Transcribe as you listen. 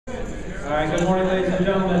All right, good morning, ladies and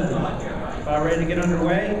gentlemen. About ready to get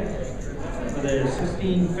underway for the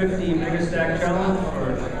 1650 Biggest Stack Challenge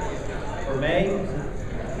for May.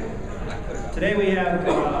 Today we have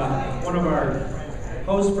one of our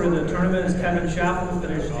hosts for the tournament is Kevin Schaffel, who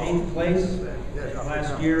finished 8th place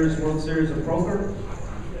last year's World Series of Poker.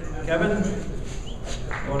 Kevin,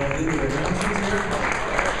 you want to do the announcements here?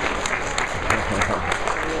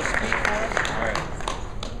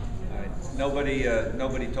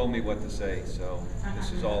 Nobody told me what to say, so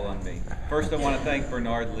this is all on me. First, I want to thank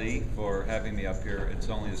Bernard Lee for having me up here. It's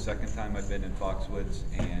only the second time I've been in Foxwoods,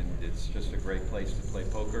 and it's just a great place to play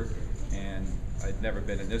poker. And I'd never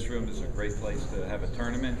been in this room. It's a great place to have a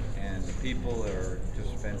tournament, and the people are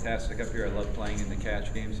just fantastic up here. I love playing in the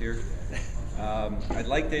cash games here. I'd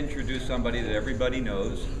like to introduce somebody that everybody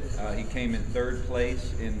knows. He came in 3rd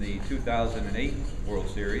place in the 2008 World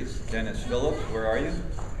Series. Dennis Phillips, where are you?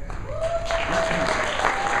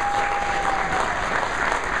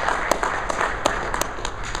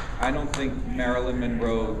 I don't think Marilyn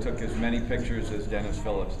Monroe took as many pictures as Dennis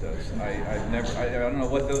Phillips does. I don't know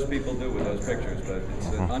what those people do with those pictures, but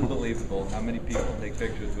it's unbelievable how many people take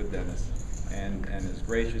pictures with Dennis, and as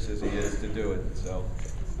gracious as he is to do it. So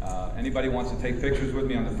anybody wants to take pictures with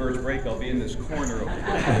me on the first break, I'll be in this corner over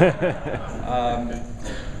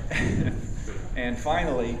here. And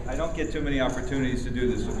finally, I don't get too many opportunities to do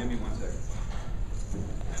this, so give me 1 second.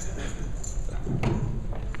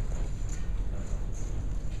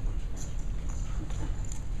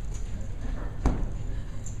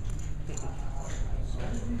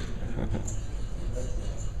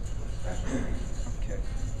 Okay.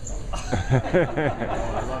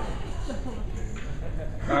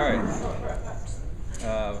 All right.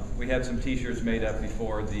 We had some t-shirts made up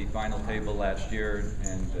before the final table last year,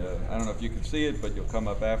 and I don't know if you can see it, but you'll come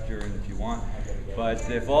up after and if you want. But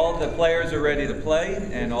if all the players are ready to play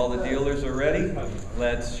and all the dealers are ready,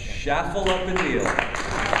 let's shuffle up a deal.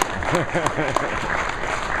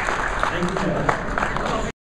 Thank you, Kevin.